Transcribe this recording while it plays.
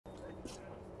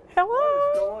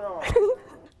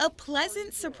a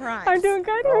pleasant surprise. I'm doing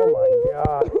good. Oh my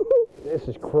God, this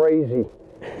is crazy.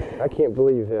 I can't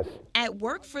believe this. At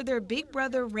work for their big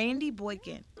brother, Randy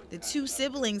Boykin, the two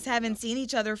siblings haven't seen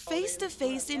each other face to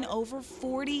face in over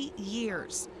 40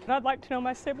 years. I'd like to know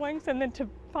my siblings, and then to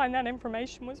find that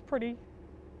information was pretty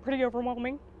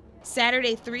overwhelming.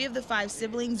 Saturday, 3 of the 5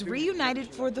 siblings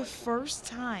reunited for the first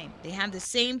time. They had the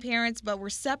same parents but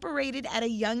were separated at a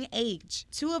young age.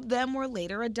 2 of them were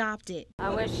later adopted. I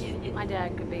wish my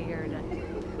dad could be here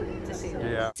to see this.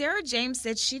 Yeah. Sarah James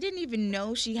said she didn't even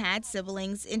know she had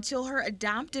siblings until her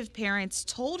adoptive parents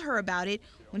told her about it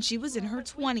when she was in her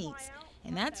 20s.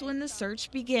 And that's when the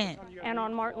search began. And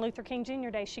on Martin Luther King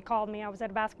Jr. Day, she called me. I was at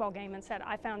a basketball game and said,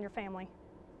 "I found your family,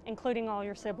 including all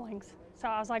your siblings." So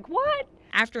I was like, what?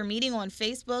 After meeting on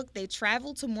Facebook, they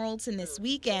traveled to Morrilton this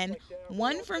weekend,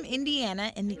 one from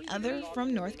Indiana and the other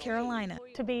from North Carolina.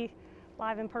 To be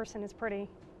live in person is pretty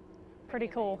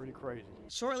cool. Pretty crazy.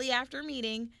 Shortly after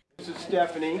meeting, This is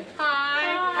Stephanie.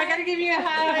 Hi, I gotta give you a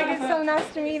hug. It's so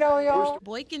nice to meet all y'all.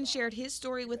 Boykin shared his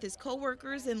story with his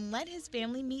coworkers and let his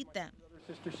family meet them.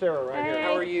 Sister Sarah right here.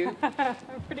 How are you?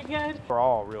 Pretty good. We're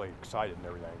all really excited and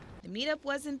everything. The meetup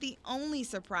wasn't the only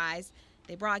surprise.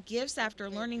 They brought gifts after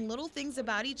learning little things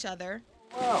about each other.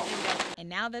 Wow. And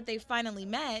now that they finally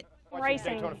met,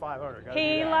 Racing. Daytona 500. Gotta do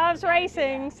He that. loves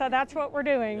racing, so that's what we're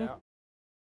doing. Yeah.